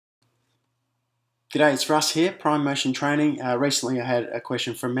G'day, it's Russ here, Prime Motion Training. Recently I had a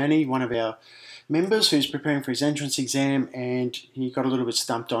question from Manny, one of our members who's preparing for his entrance exam, and he got a little bit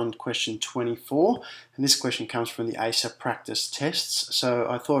stumped on question 24. And this question comes from the Acer practice tests. So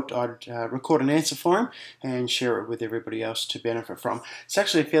I thought I'd record an answer for him and share it with everybody else to benefit from. It's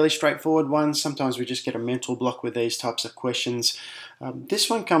actually a fairly straightforward one. Sometimes we just get a mental block with these types of questions. This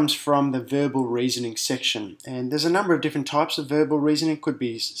one comes from the verbal reasoning section, and there's a number of different types of verbal reasoning. Could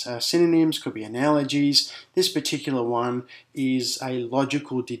be synonyms, could be analogies. This particular one is a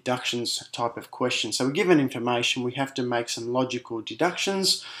logical deductions type of question. So we're given information, we have to make some logical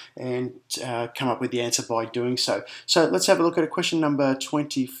deductions and come up with the answer by doing so. So let's have a look at question number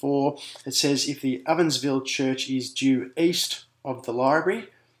 24. It says, if the Ovensville church is due east of the library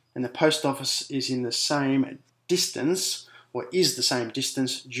and the post office is in the same distance, or is the same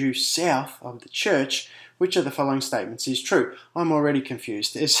distance due south of the church, which of the following statements is true? I'm already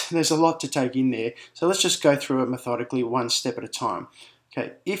confused. There's a lot to take in there. So let's just go through it methodically, one step at a time.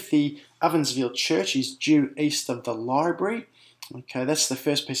 Okay, if the Ovensville church is due east of the library, okay, that's the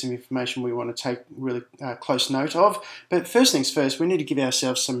first piece of information we want to take really close note of. But first things first, we need to give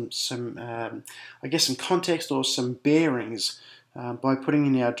ourselves some context or some bearings by putting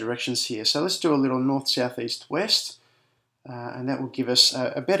in our directions here. So let's do a little north, south, east, west. And that will give us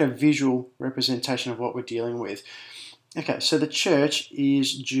a better visual representation of what we're dealing with. Okay, so the church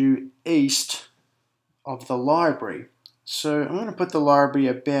is due east of the library. So I'm going to put the library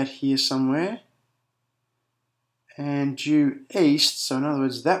about here somewhere. And due east, so in other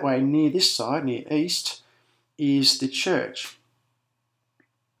words, that way near this side, near east, is the church.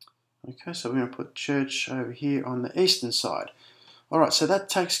 Okay, so we're going to put church over here on the eastern side. Alright, so that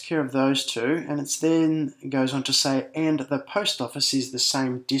takes care of those two, and it then goes on to say, and the post office is the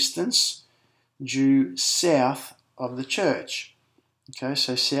same distance due south of the church. Okay,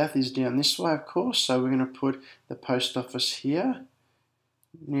 so south is down this way, of course, so we're going to put the post office here.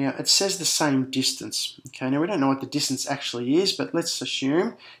 Now, it says the same distance. Okay, now we don't know what the distance actually is, but let's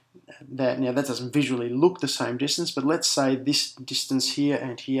assume that, now that doesn't visually look the same distance, but let's say this distance here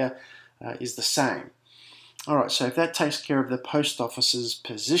and here is the same. Alright, so if that takes care of the post office's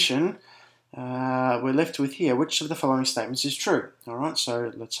position, we're left with here, which of the following statements is true? Alright,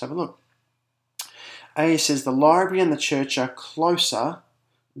 so let's have a look. A says the library and the church are closer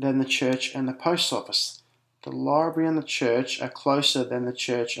than the church and the post office. The library and the church are closer than the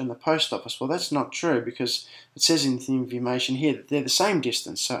church and the post office. Well, that's not true because it says in the information here that they're the same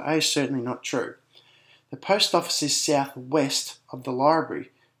distance, so A is certainly not true. The post office is southwest of the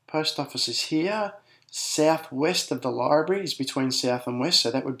library. Post office is here. Southwest of the library is between south and west,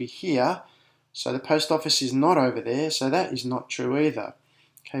 so that would be here. So the post office is not over there, so that is not true either.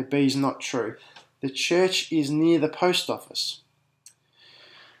 Okay, B is not true. The church is near the post office.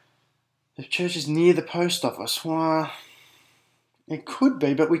 The church is near the post office. Well, it could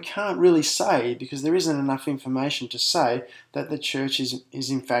be, but we can't really say because there isn't enough information to say that the church is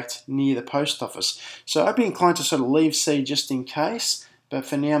in fact near the post office. So I'd be inclined to sort of leave C just in case, but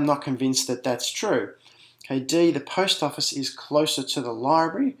for now I'm not convinced that that's true. Okay, D, the post office is closer to the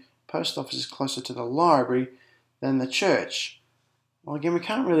library. Post office is closer to the library than the church. Well, again, we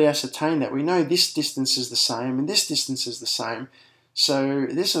can't really ascertain that. We know this distance is the same and this distance is the same. So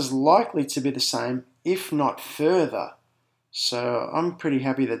this is likely to be the same, if not further. So I'm pretty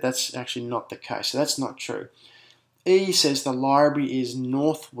happy that that's actually not the case. So that's not true. E says the library is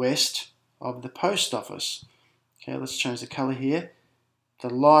northwest of the post office. Okay, let's change the color here. The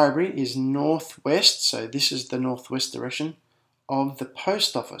library is northwest, so this is the northwest direction, of the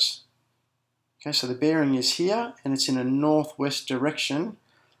post office. Okay, so the bearing is here, and it's in a northwest direction,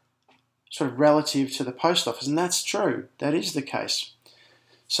 sort of relative to the post office, and that's true. That is the case.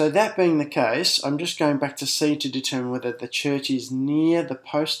 So that being the case, I'm just going back to C to determine whether the church is near the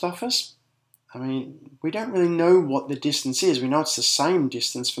post office. I mean, we don't really know what the distance is. We know it's the same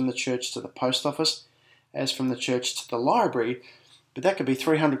distance from the church to the post office as from the church to the library, but that could be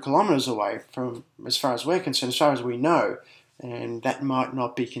 300 kilometres away from, as far as we're concerned, as far as we know, and that might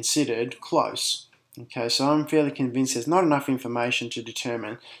not be considered close. Okay, so I'm fairly convinced there's not enough information to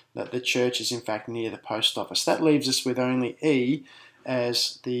determine that the church is in fact near the post office. That leaves us with only E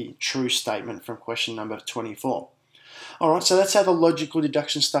as the true statement from question number 24. Alright, so that's how the logical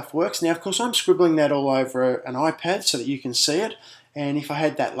deduction stuff works. Now, of course, I'm scribbling that all over an iPad so that you can see it, and if I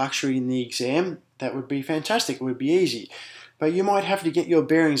had that luxury in the exam, that would be fantastic. It would be easy. But you might have to get your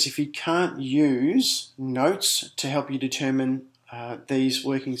bearings if you can't use notes to help you determine these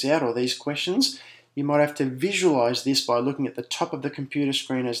workings out or these questions. You might have to visualize this by looking at the top of the computer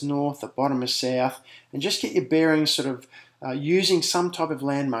screen as north, the bottom as south, and just get your bearings sort of using some type of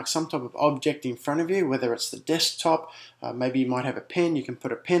landmark, some type of object in front of you, whether it's the desktop, maybe you might have a pen, you can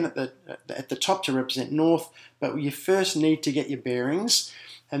put a pen at the top to represent north, but you first need to get your bearings,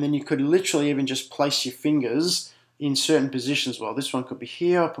 and then you could literally even just place your fingers in certain positions. Well, this one could be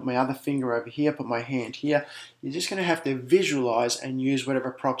here, I'll put my other finger over here, put my hand here. You're just going to have to visualize and use whatever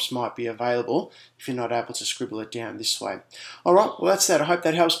props might be available if you're not able to scribble it down this way. All right, well, that's that. I hope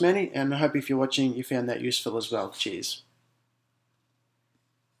that helps, Manny, and I hope if you're watching you found that useful as well. Cheers.